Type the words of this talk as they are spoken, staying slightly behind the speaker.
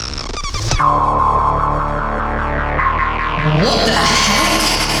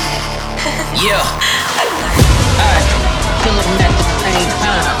Yeah. Alright. Feeling at the same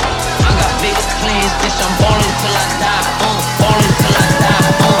time. I got bigger plans, bitch. I'm ballin' till I die. Ballin' till I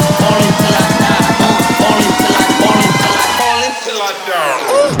die. Ballin' till I die. Ballin' till I ballin' till I ballin' till I die.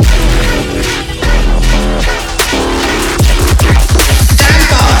 Stand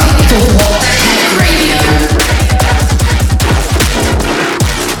by for What the Heck Radio.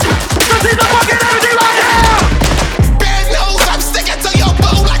 This is the fucking energy right now! Bad news, I'm sticking to your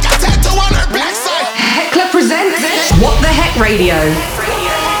boo like a tattoo on her backside. Heckler presents What the Heck Radio.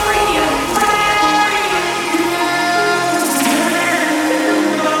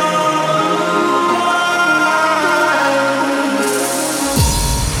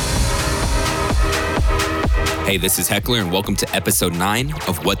 Hey, this is Heckler, and welcome to episode 9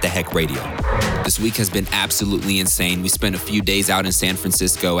 of What the Heck Radio. This week has been absolutely insane. We spent a few days out in San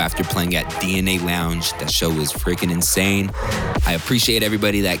Francisco after playing at DNA Lounge. That show was freaking insane. I appreciate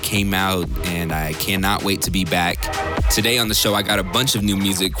everybody that came out, and I cannot wait to be back. Today on the show, I got a bunch of new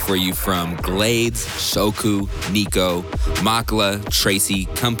music for you from Glades, Shoku, Nico, Makla, Tracy,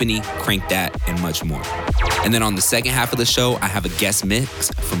 Company, Crank That, and much more. And then on the second half of the show, I have a guest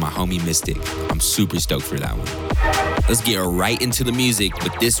mix from my homie Mystic. I'm super stoked for that one. Let's get right into the music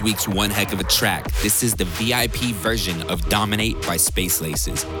with this week's one heck of a track. This is the VIP version of Dominate by Space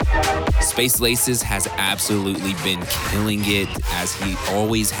Laces. Space Laces has absolutely been killing it, as he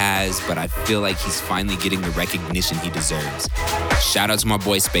always has, but I feel like he's finally getting the recognition he deserves. Shout out to my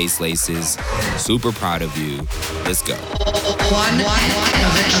boy Space Laces. Super proud of you. Let's go. One heck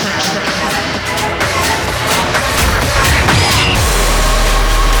of a track.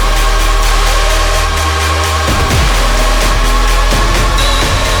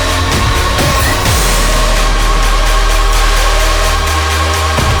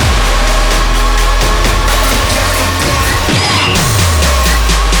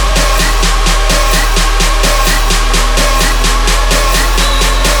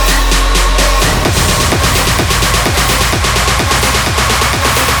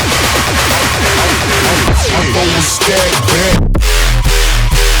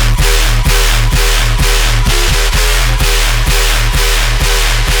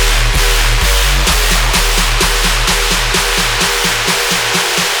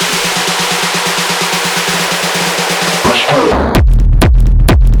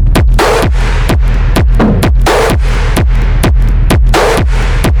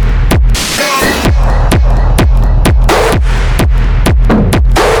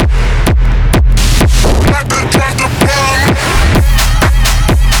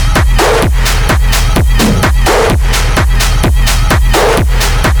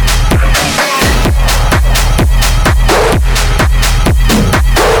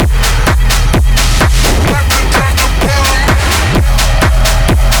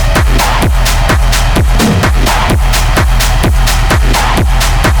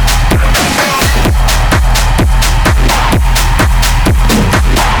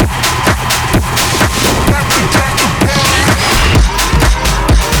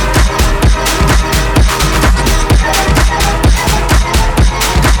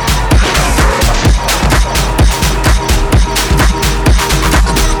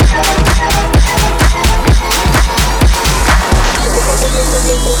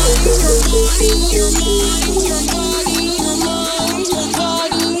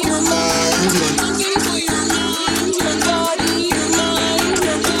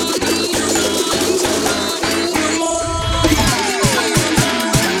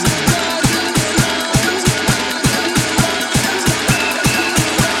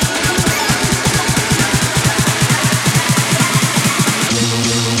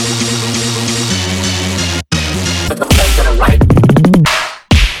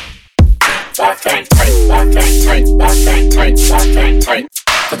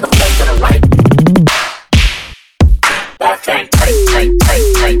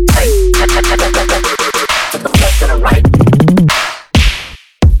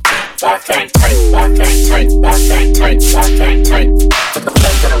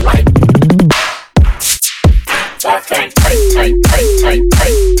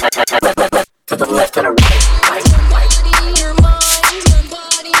 Left and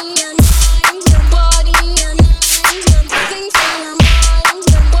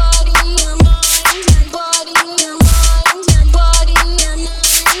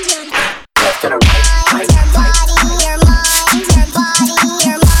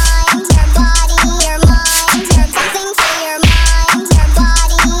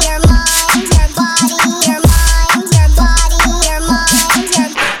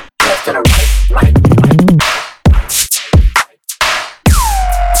right.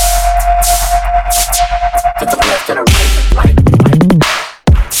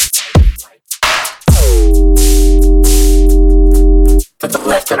 To the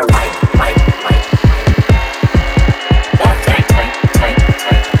left, to the right, right, right. Walk tight, tight, tight,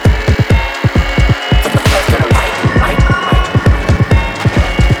 tight. To the left, to the right, right, right.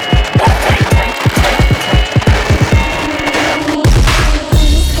 Walk tight, tight, tight, tight.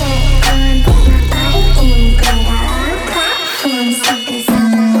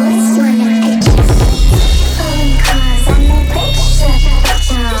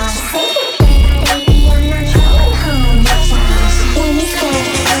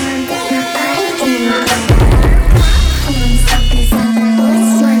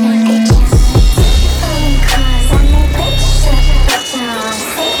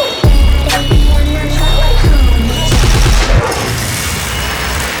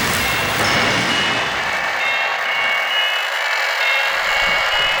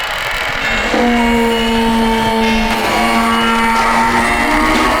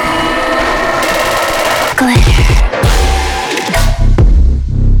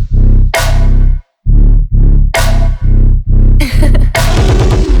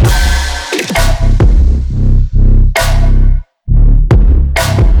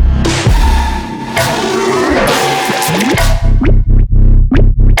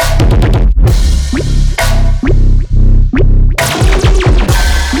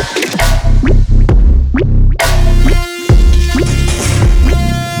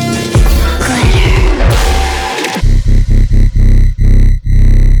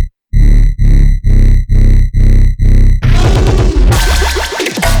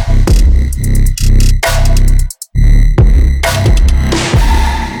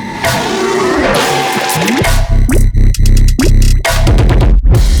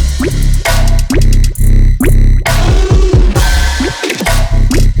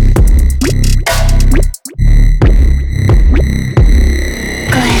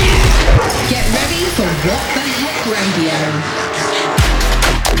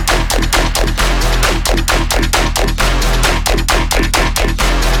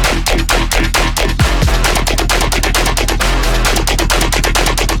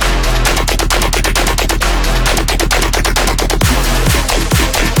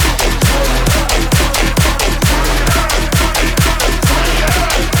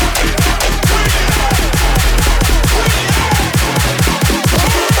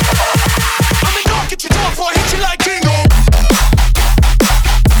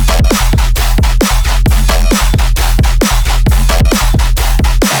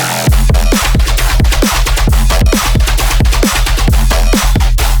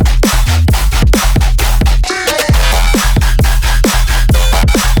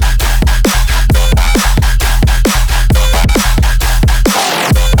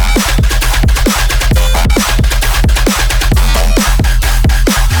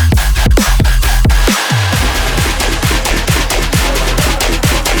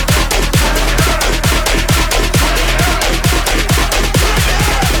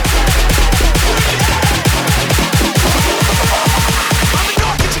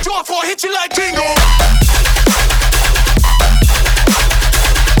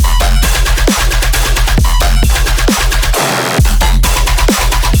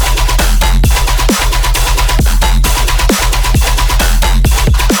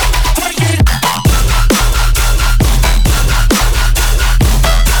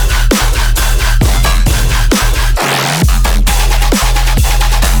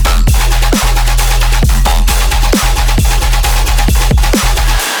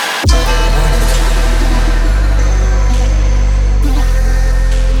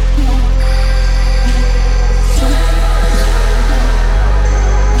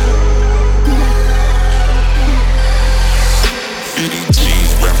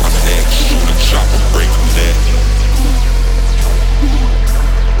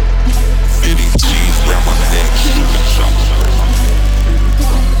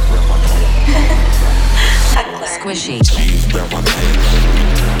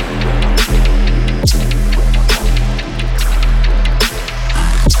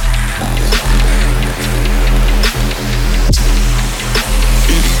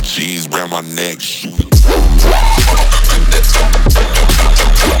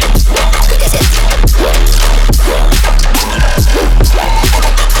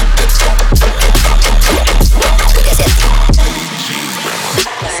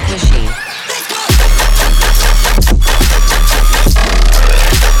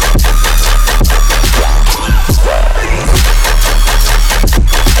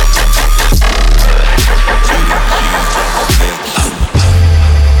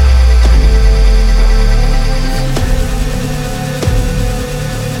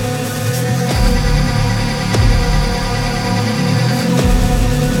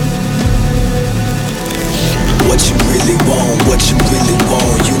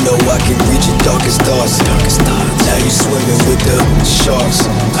 stars. Now you swimming with the sharks.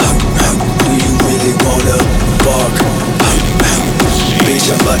 Do you really wanna bark? Bitch,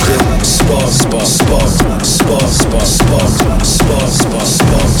 I'm about to spark, spark, spark, spark, spark, spark, spark, spark, spark,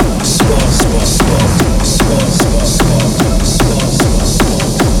 spark, spark, spark, spark, spark,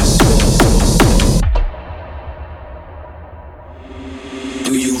 spark,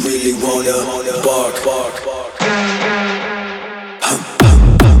 do you really wanna bark?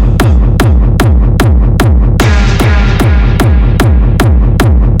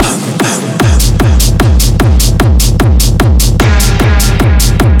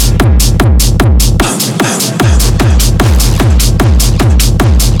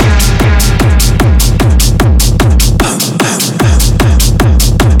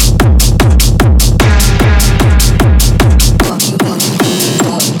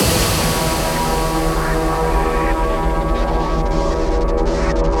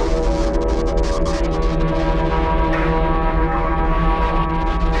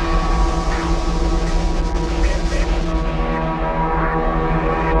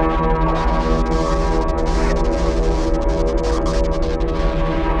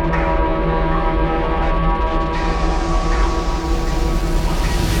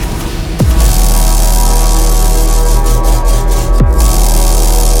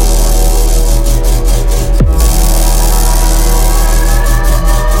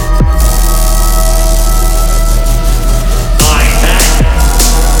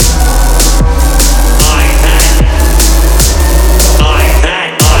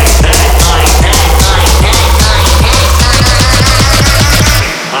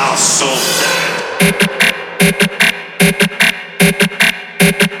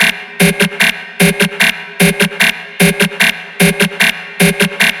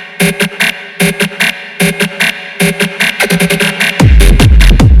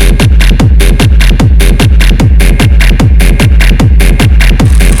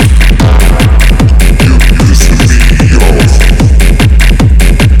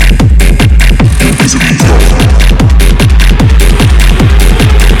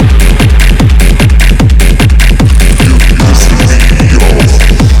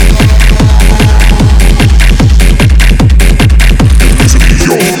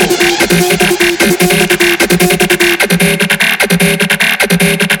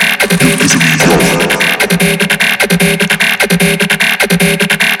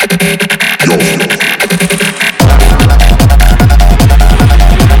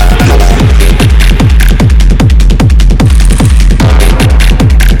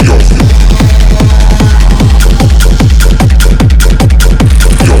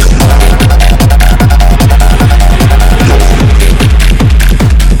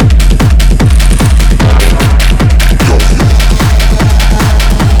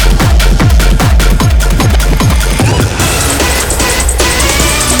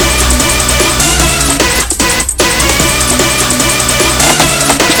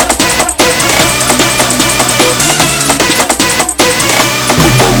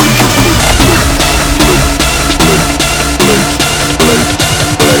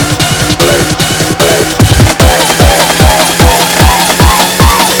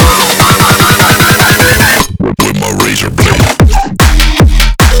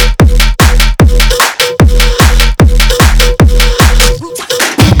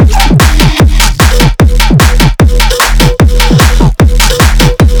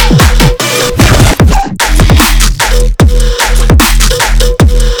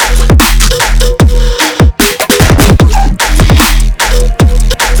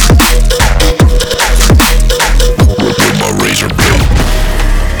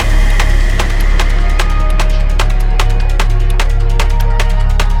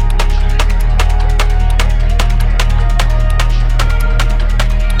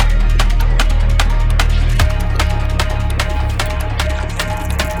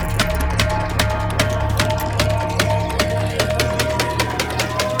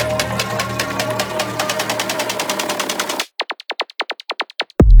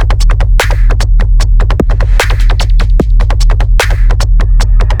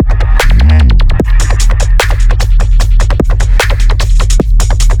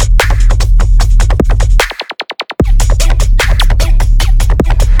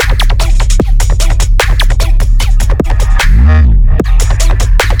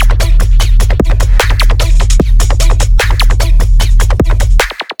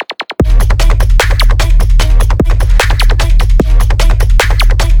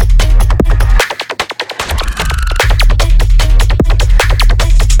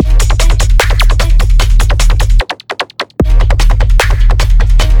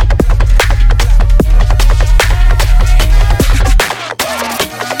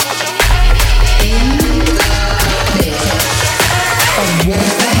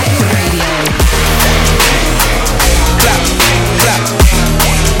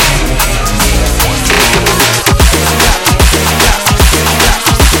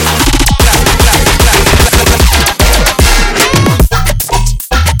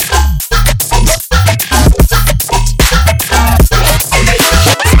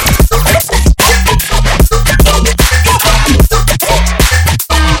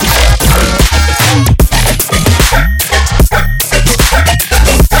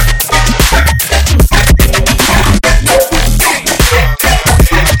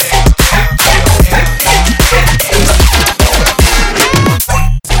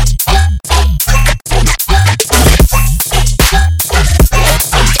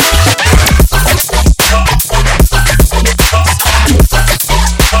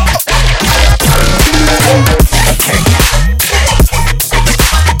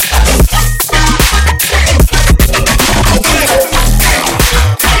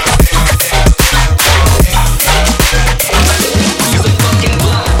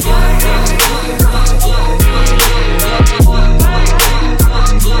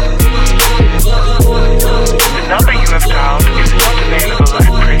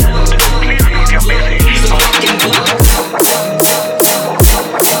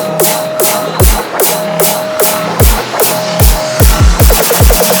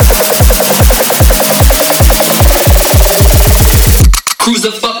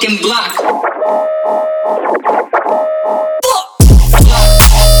 block.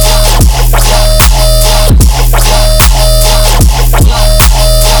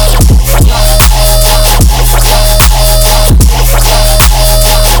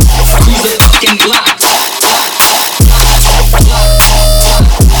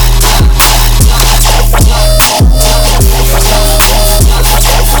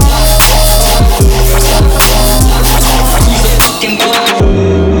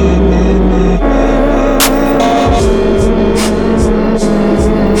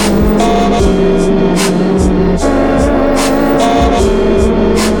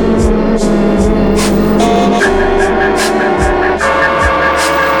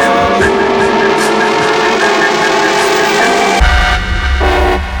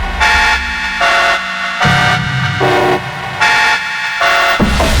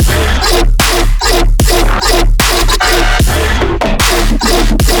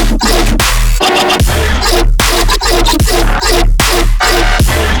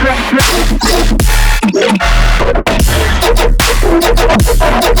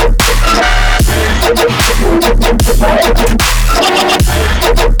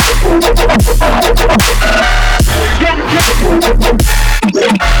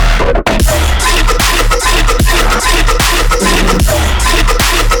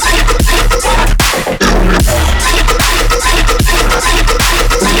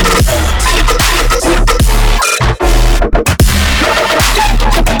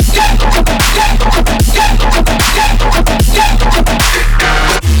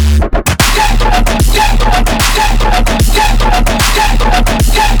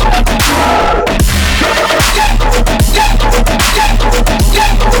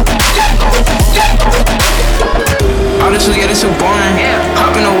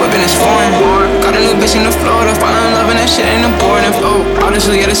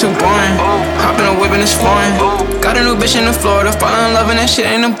 Shit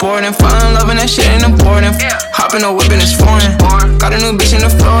ain't important. Fall in love and that shit ain't important. Hop in a whip and it's foreign. Got a new bitch in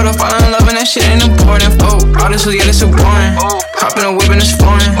the Florida. Fall in love and that shit ain't important. Oh, honestly, yeah, this so boring. Hop in a whip and it's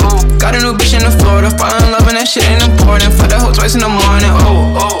foreign. Got a new bitch in the Florida. Fall in love and that shit ain't important. Fuck that hoe twice in the morning.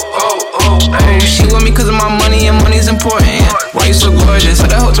 Oh, she with me cause of my money and money's important. Why you so gorgeous?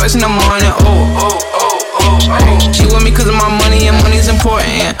 Fuck that hoe twice in the morning. She with me cause of my money and money's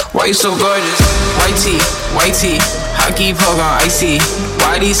important. Why you so gorgeous? White tee, hockey poke on icy.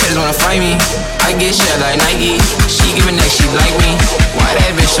 Why these haters wanna fight me? I get shit like Nike. She giving neck, she like me. Why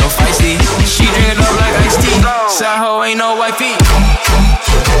that bitch so feisty? She drink it up like iced tea. Side hoe ain't no wifey.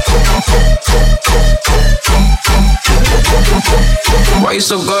 Why you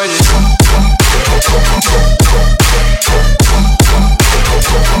so gorgeous?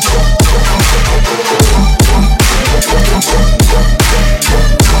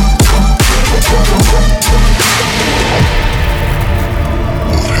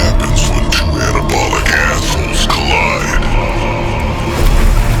 What happens when two anabolic assholes collide?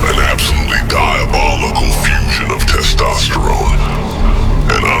 An absolutely diabolical fusion of testosterone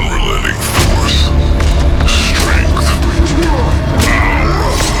and unrelenting force, strength,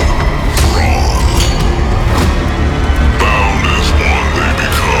 power.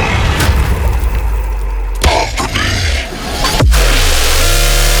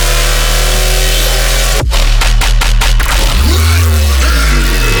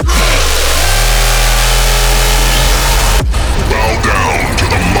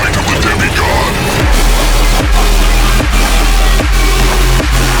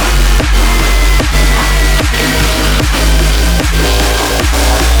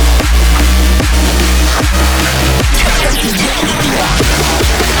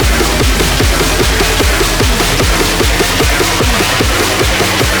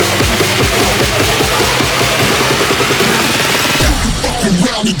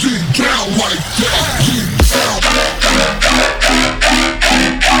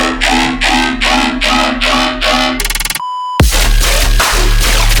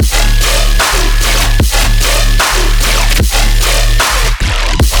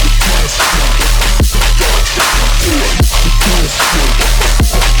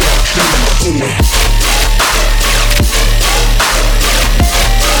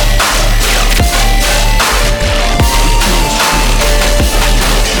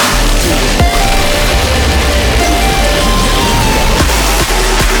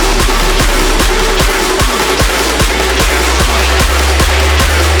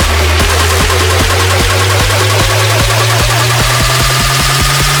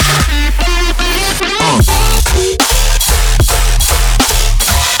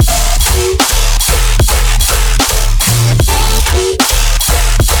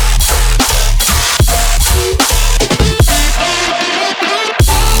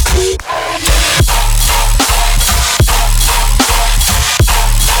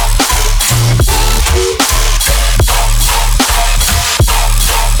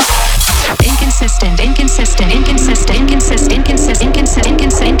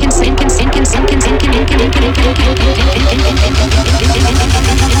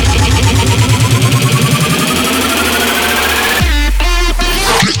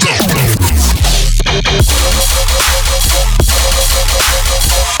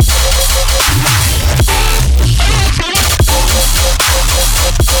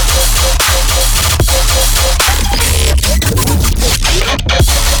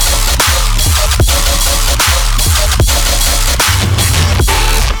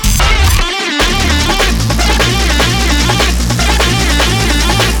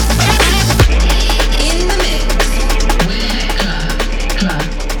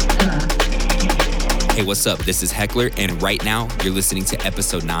 Hey, what's up? This is Heckler, and right now you're listening to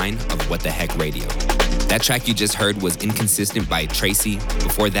episode 9 of What the Heck Radio. That track you just heard was Inconsistent by Tracy.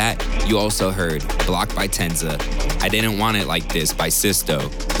 Before that, you also heard Blocked by Tenza, I Didn't Want It Like This by Sisto,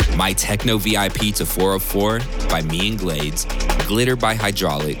 My Techno VIP to 404 by Me and Glades, Glitter by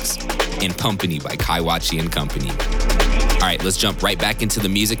Hydraulics, and Pumpany by Kaiwachi and Company. All right, let's jump right back into the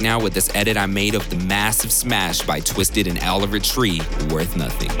music now with this edit I made of the massive smash by Twisted and Oliver Tree, Worth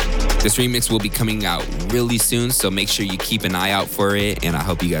Nothing. This remix will be coming out really soon, so make sure you keep an eye out for it, and I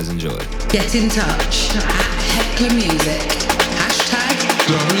hope you guys enjoy. Get in touch at Heckler Music.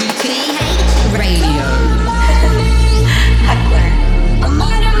 #WTH Radio. Heckler. I'm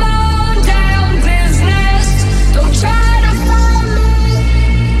minding my own damn business. Don't try to find me.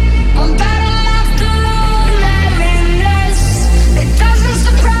 I'm better left alone having this. It doesn't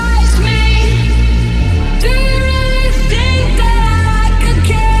surprise me. Do you really think that I could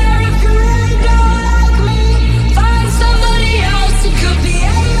care if you really don't like me? Find somebody else. It could be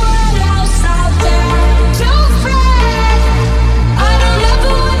anyone else out there. Don't fret. I don't ever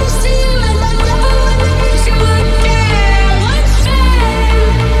wanna see you, and I never wanna meet you again. One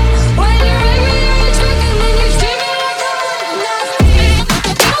thing, when you're in me, you're a trick, and then you treat me like I'm worth nothing.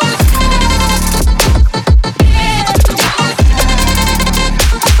 Don't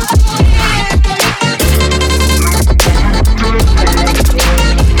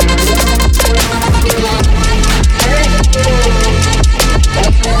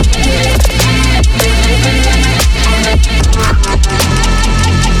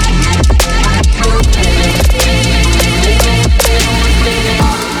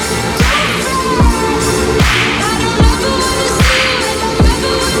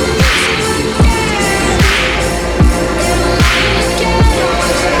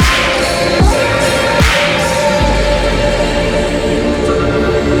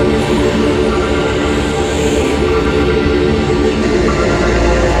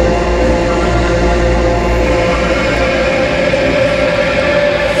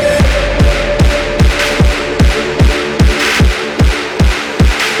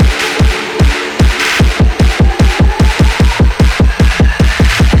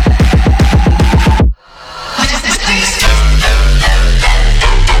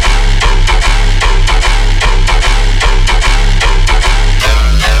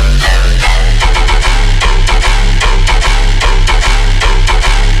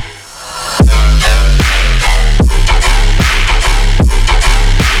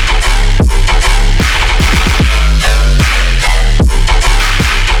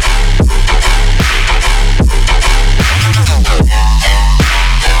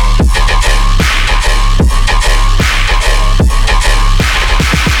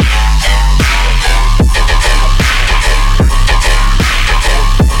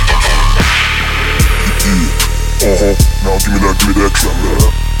Now give me that trap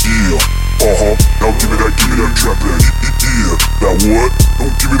back. Yeah, now give me that trap back. Yeah, that what?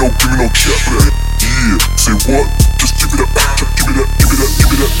 Don't give me no trap back. Yeah, say what? Just give me that, give me that, give me that, give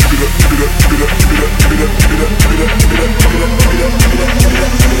me that, give me that, give me that, give me that, give me that, give me that, give me that, give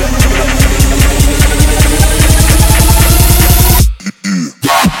me that, give me that, give me that, give me that, give me that, give me that, give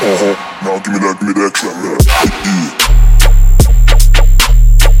me that, give me that. Yeah, now give me that trap back. Yeah.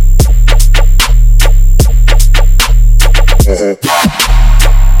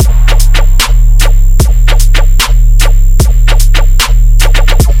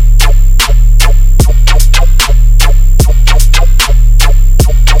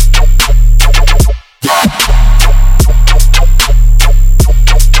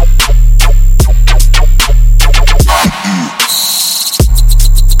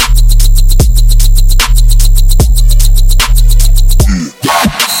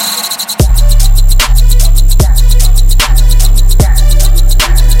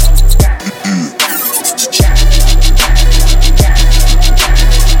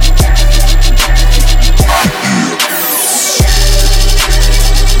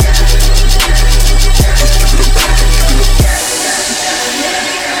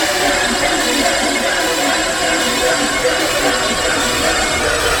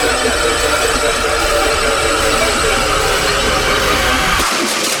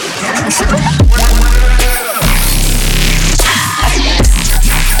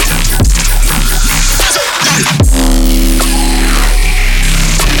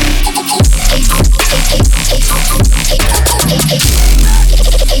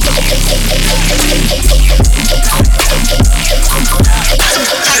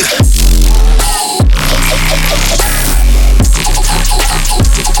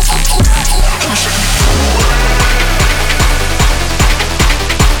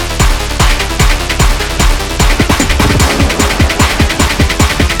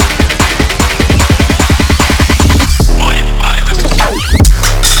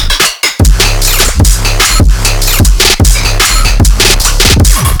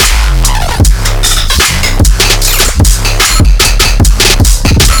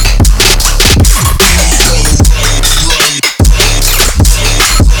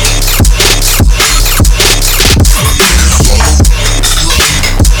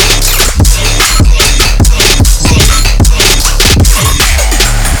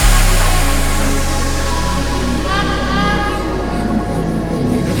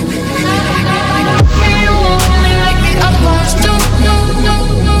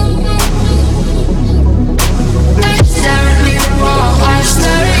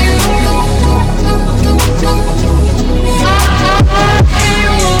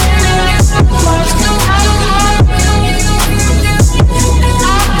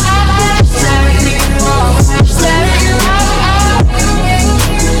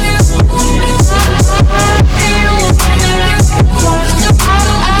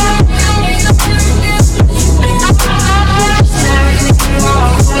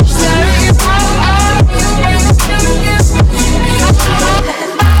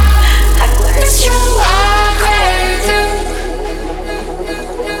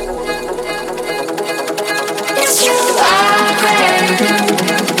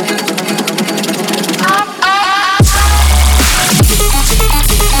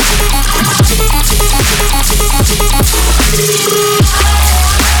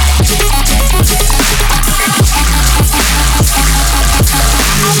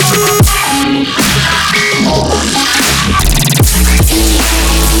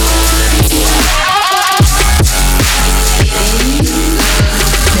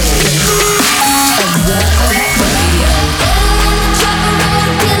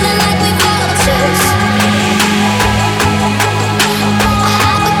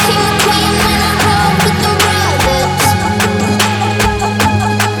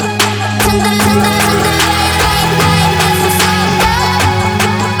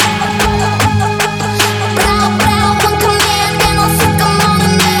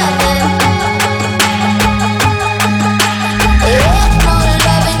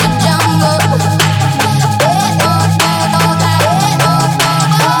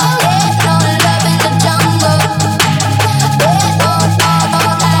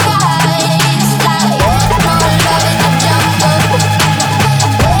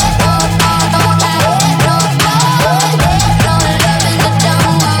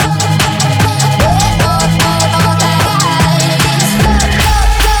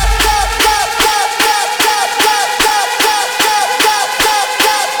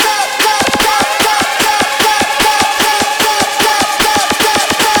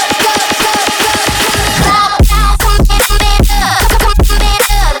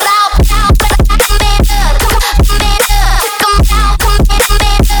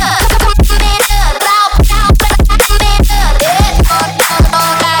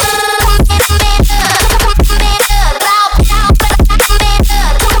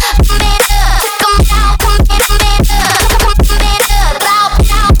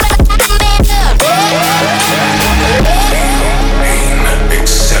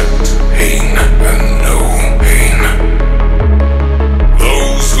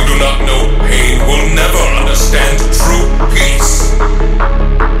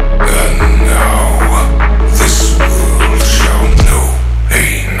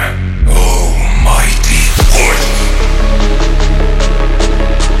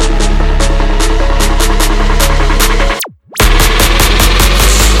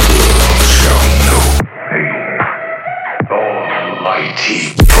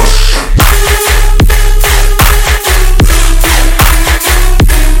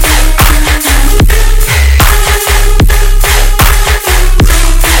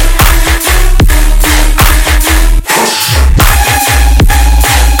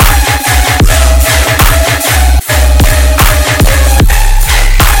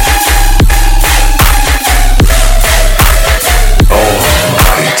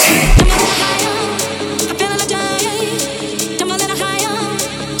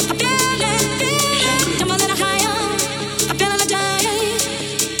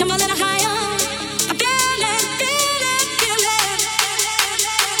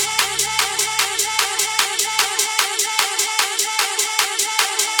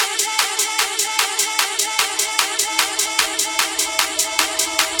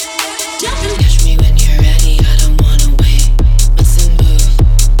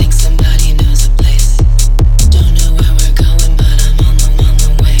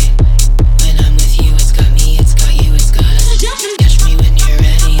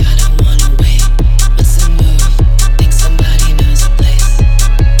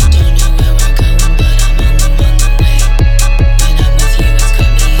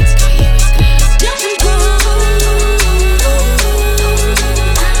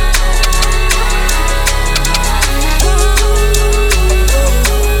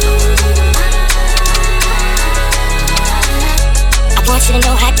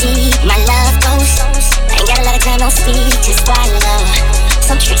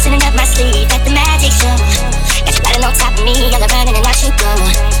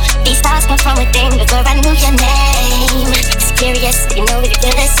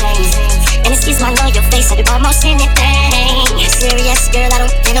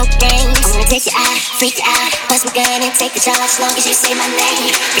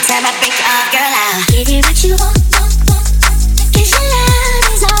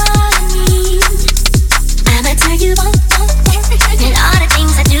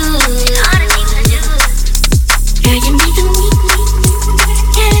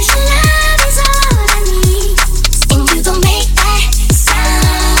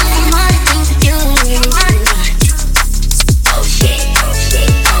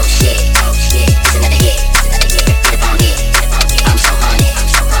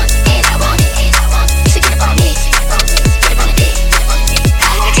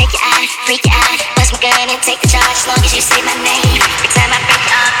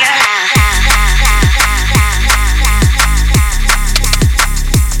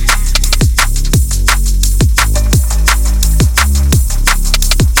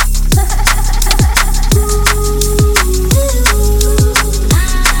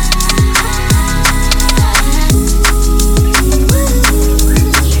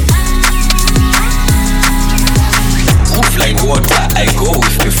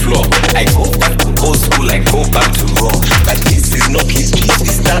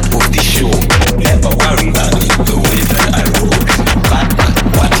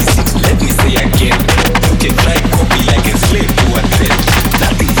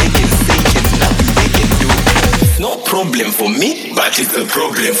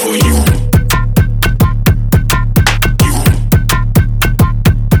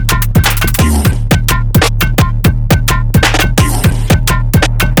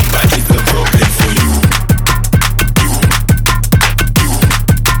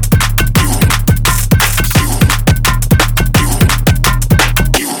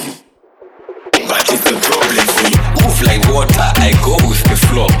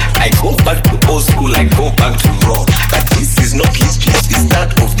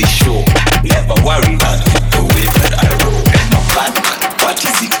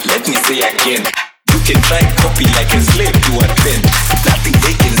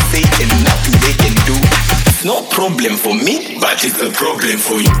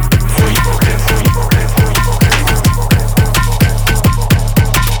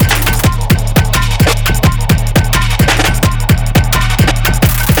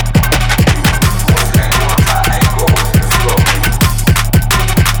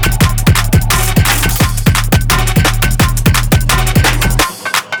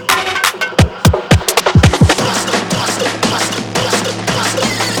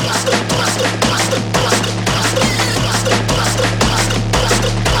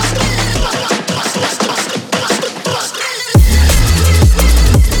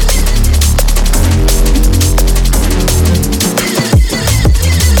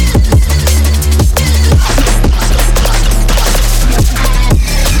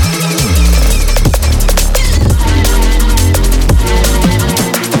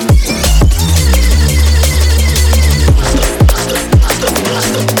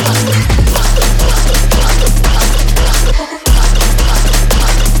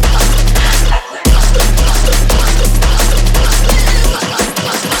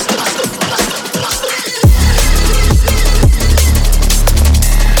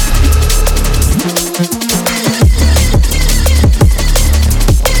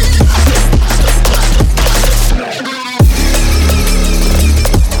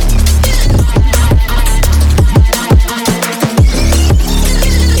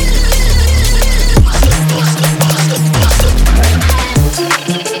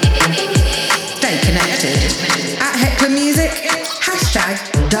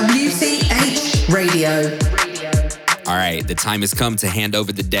 the time has come to hand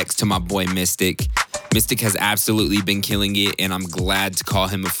over the decks to my boy Mystic. Mystic has absolutely been killing it, and I'm glad to call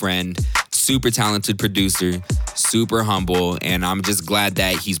him a friend. Super talented producer, super humble, and I'm just glad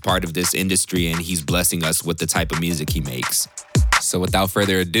that he's part of this industry and he's blessing us with the type of music he makes. So without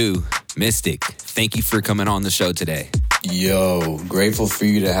further ado, Mystic, thank you for coming on the show today. Yo, grateful for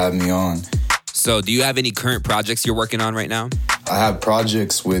you to have me on. So do you have any current projects you're working on right now? I have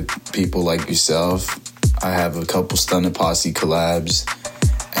projects with people like yourself. I have a couple Stunner Posse collabs,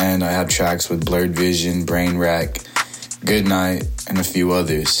 and I have tracks with Blurred Vision, Brain Rack, Goodnight, and a few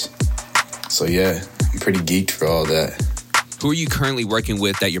others. So yeah, I'm pretty geeked for all that. Who are you currently working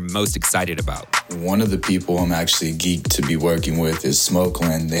with that you're most excited about? One of the people I'm actually geeked to be working with is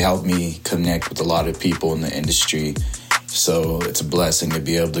Smokeland. They help me connect with a lot of people in the industry, so it's a blessing to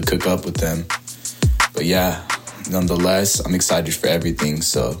be able to cook up with them. But yeah, nonetheless, I'm excited for everything.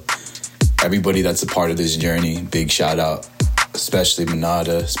 So everybody that's a part of this journey, big shout out, especially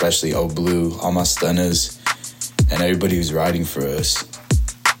Manada, especially O Blue, all my stunners, and everybody who's riding for us,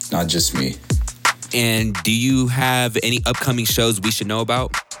 not just me. And do you have any upcoming shows we should know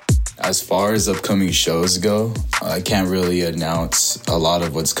about? As far as upcoming shows go, I can't really announce a lot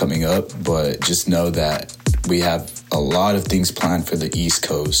of what's coming up, but just know that we have a lot of things planned for the East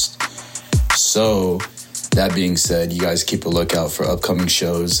Coast. So, that being said, you guys keep a lookout for upcoming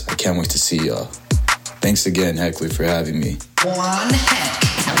shows. I can't wait to see y'all. Thanks again, Heckler, for having me. One heck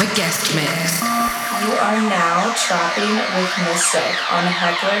of a guest mix. You are now trapping with Mystic on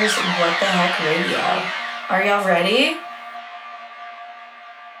Heckler's What the Heck Radio. Are y'all ready?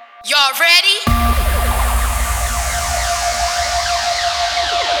 Y'all ready?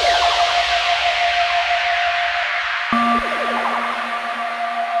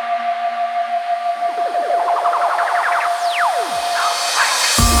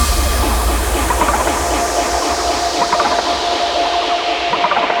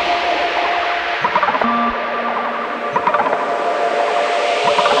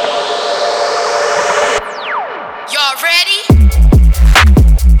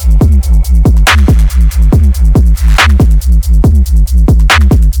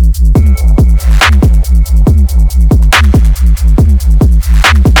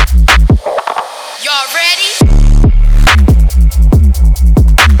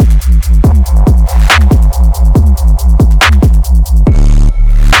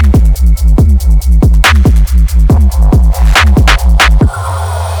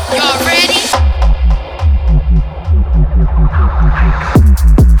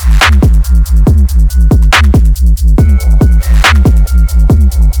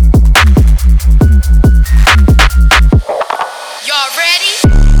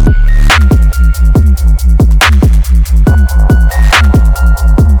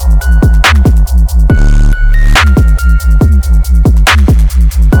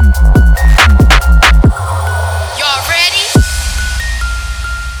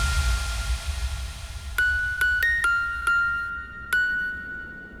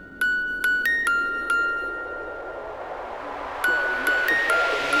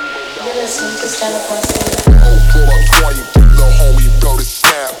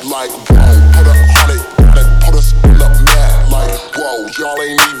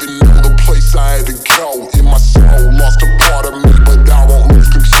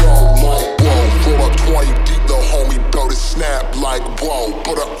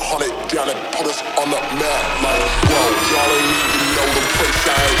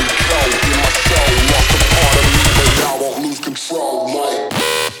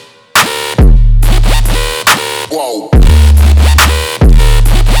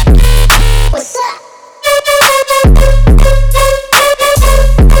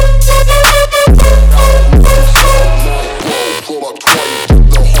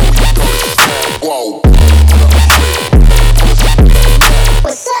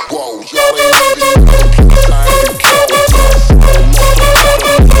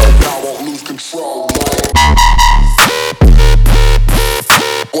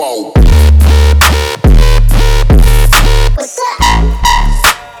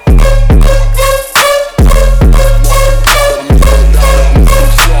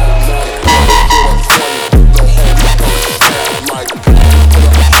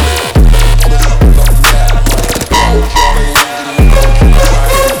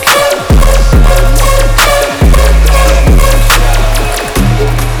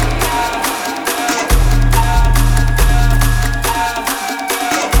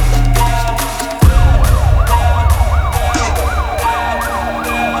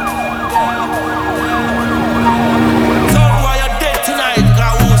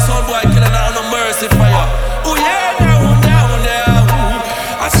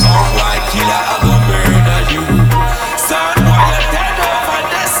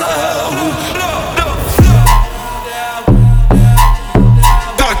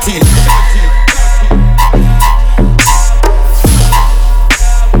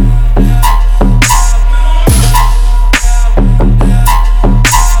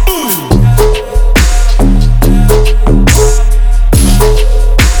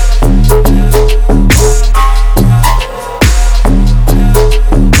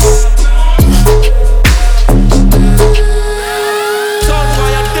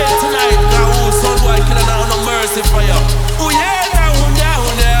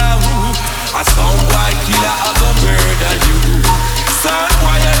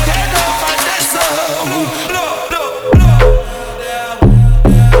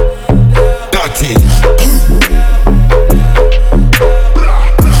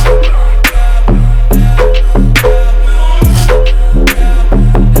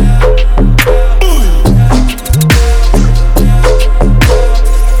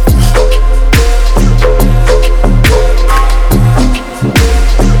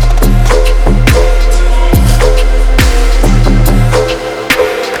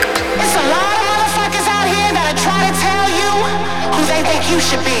 you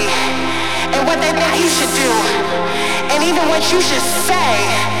should be, and what they think you should do, and even what you should say.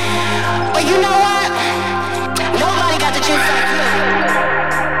 But you know what? Nobody got the juice like you.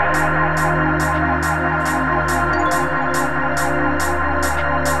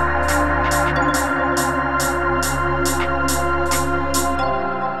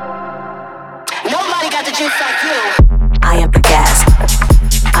 Just like you. I am the gas.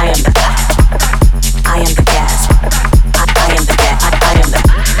 I am the. I am the gas. I am the gas. I am the.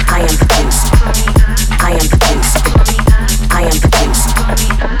 I am the juice. I am the juice. I am the juice.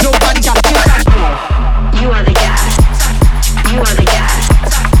 Nobody got this like you. You are the gas. You are the gas.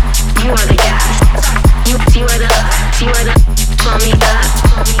 You are the gas. You are the. You are the. Plumb me up.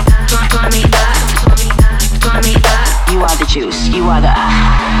 Plumb me up. Plumb me up. You are the juice. You are the.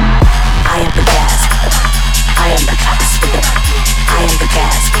 I am the gas. I am the gas. I am the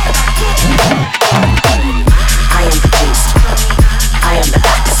gas. I am the juice. I am the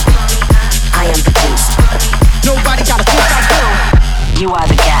gas. I am the juice. Nobody got a juice like you. You are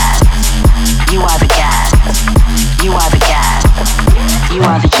the gas. You are the gas. You are the gas. You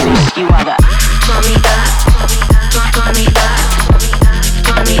are the juice. You are the. Plumb me up. Plumb me up.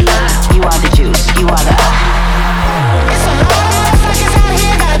 Plumb me up. You are the juice. You are the. It's a lot of motherfuckers out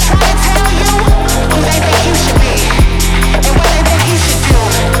here that are trying to tell you who they think you should be, and what they think you should do,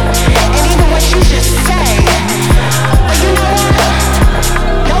 and even what you should say. But you know what?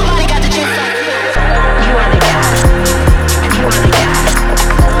 Nobody got the juice like you. You are the gas. You are the gas.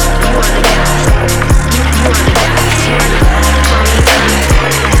 You are the gas. You are the gas. You are the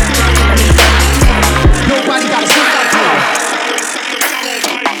nobody got a juice like you.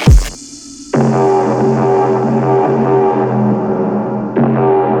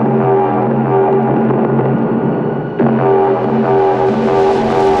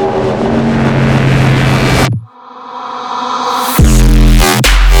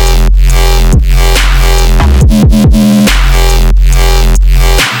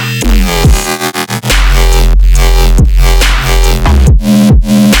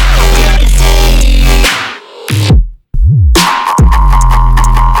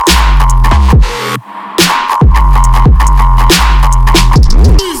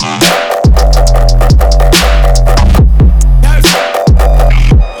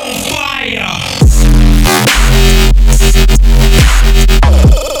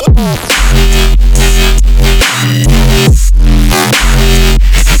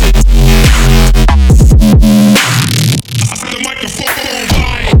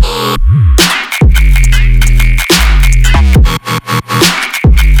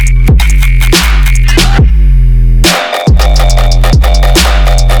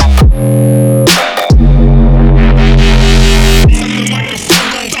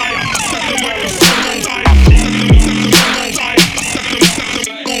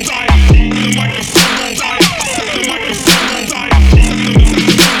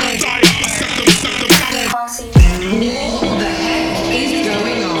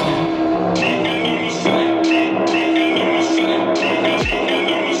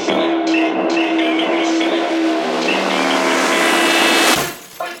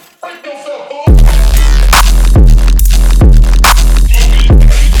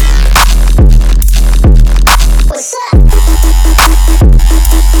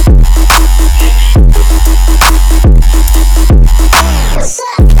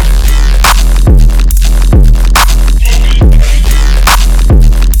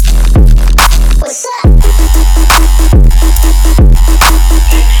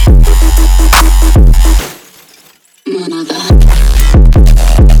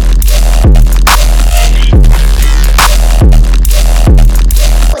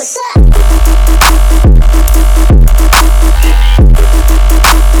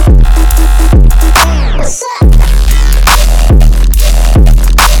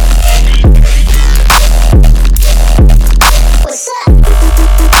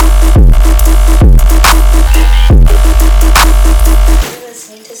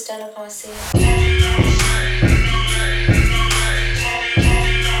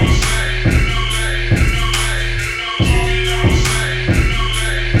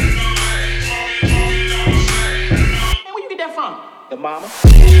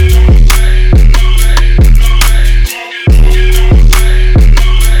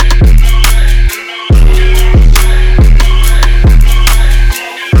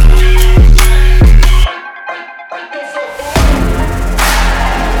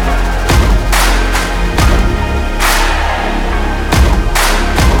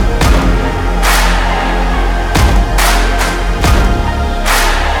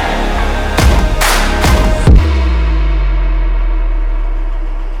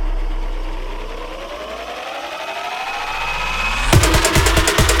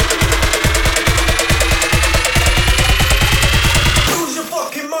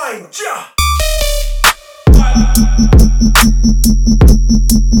 Okay.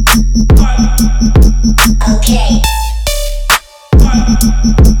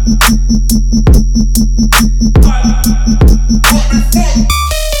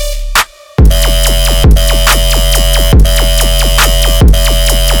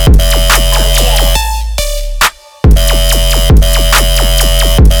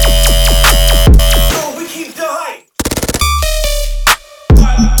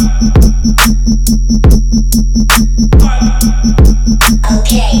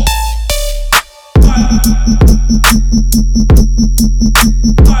 Okay.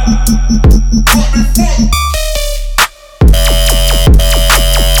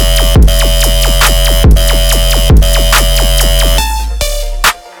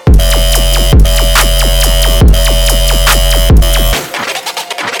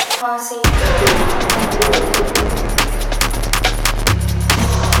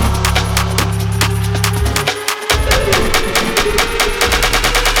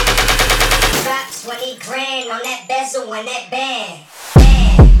 Drop 20 grand on that bezel and that band.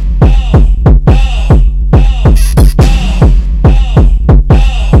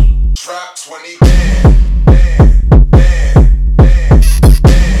 Drop 20 band.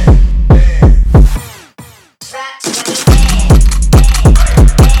 Drop 20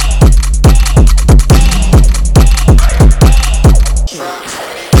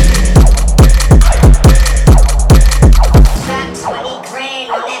 Drop 20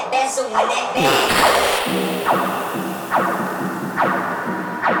 grand on that bezel and that band.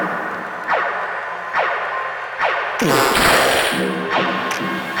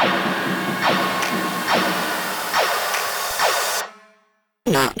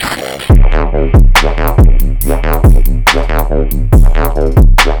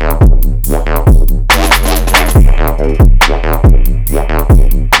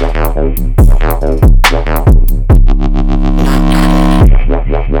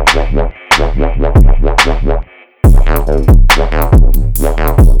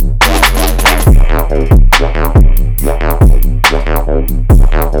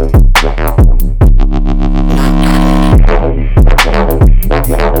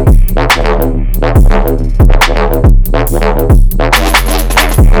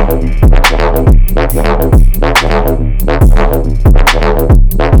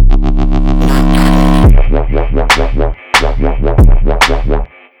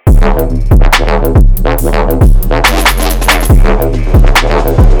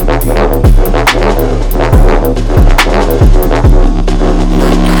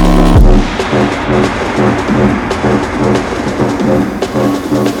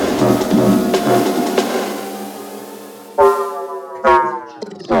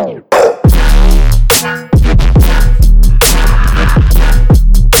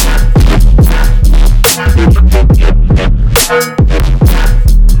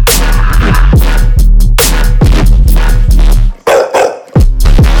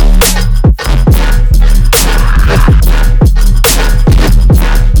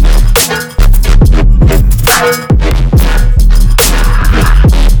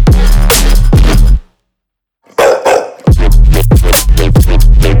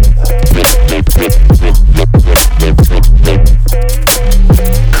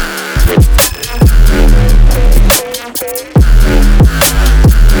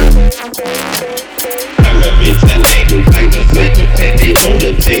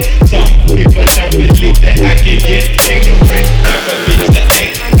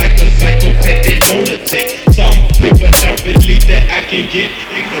 Get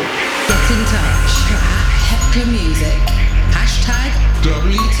in touch at Heckler Music. Hashtag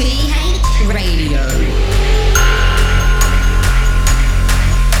WTH Radio.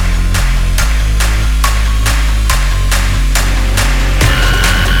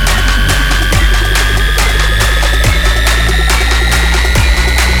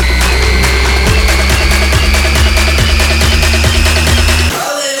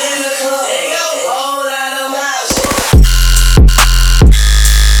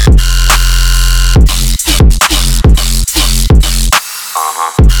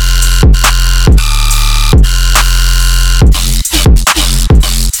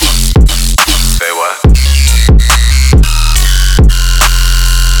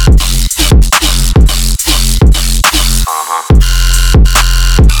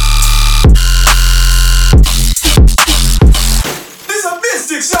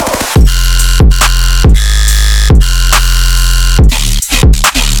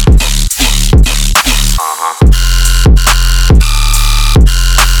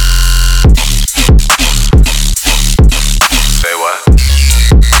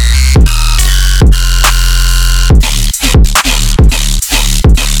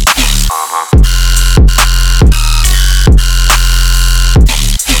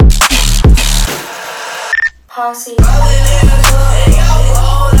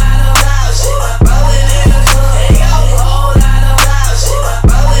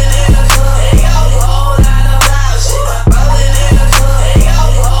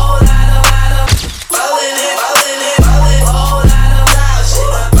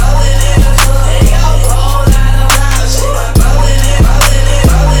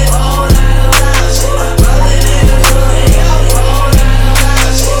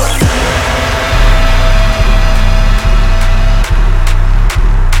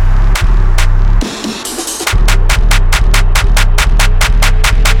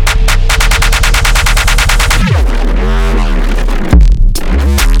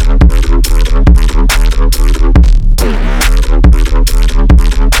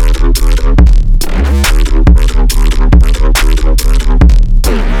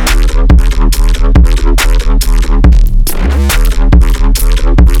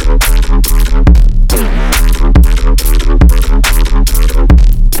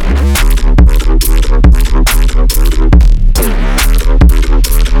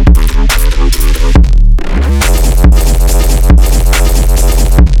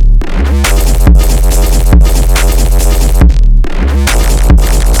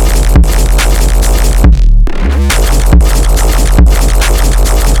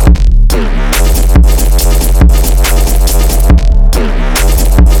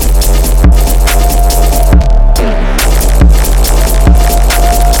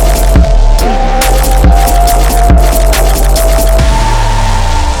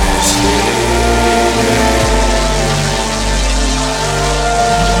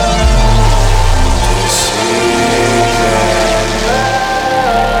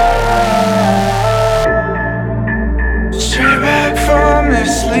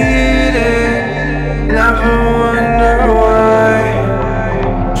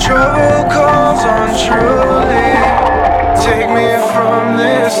 on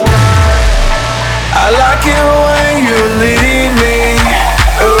this line. I like it when you leave me,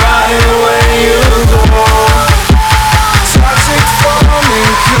 right when you go. Toxic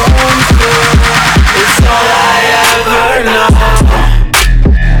forming comfort, it's all I ever know.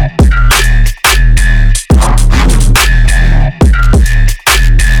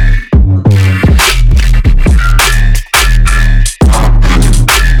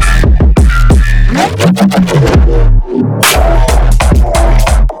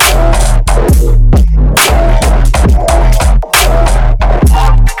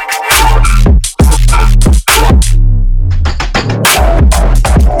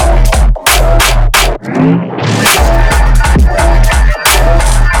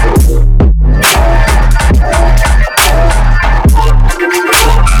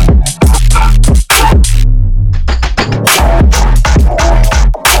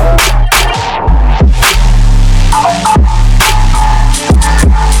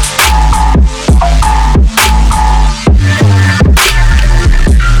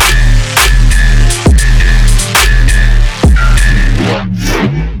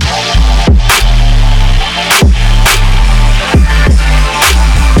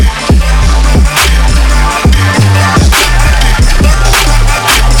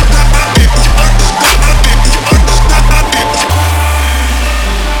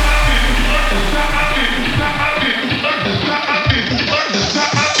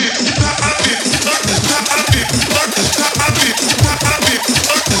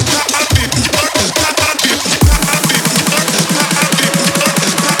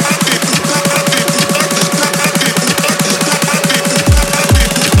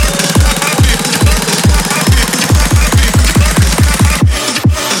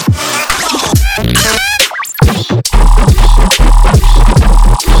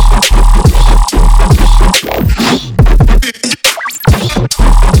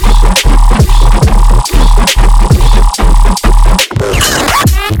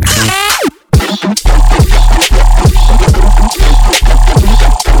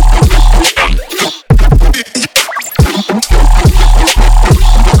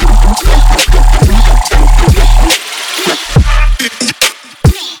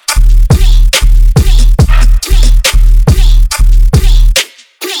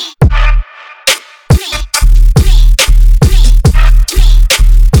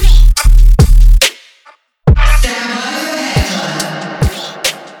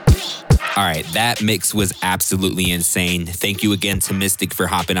 That mix was absolutely insane. Thank you again to Mystic for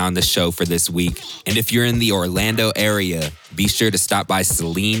hopping on the show for this week. And if you're in the Orlando area, be sure to stop by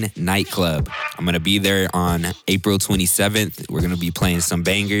Celine Nightclub. I'm going to be there on April 27th. We're going to be playing some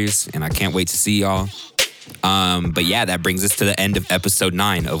bangers, and I can't wait to see y'all. But yeah, that brings us to the end of episode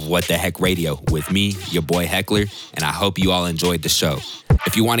 9 of What the Heck Radio with me, your boy Heckler, and I hope you all enjoyed the show.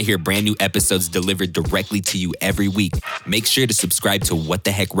 If you want to hear brand new episodes delivered directly to you every week, make sure to subscribe to What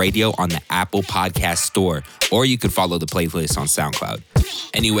the Heck Radio on the Apple Podcast Store, or you could follow the playlist on SoundCloud.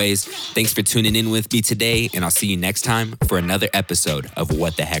 Anyways, thanks for tuning in with me today, and I'll see you next time for another episode of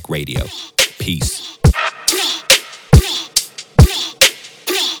What the Heck Radio. Peace.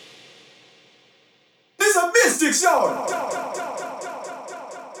 This a Mystic Show.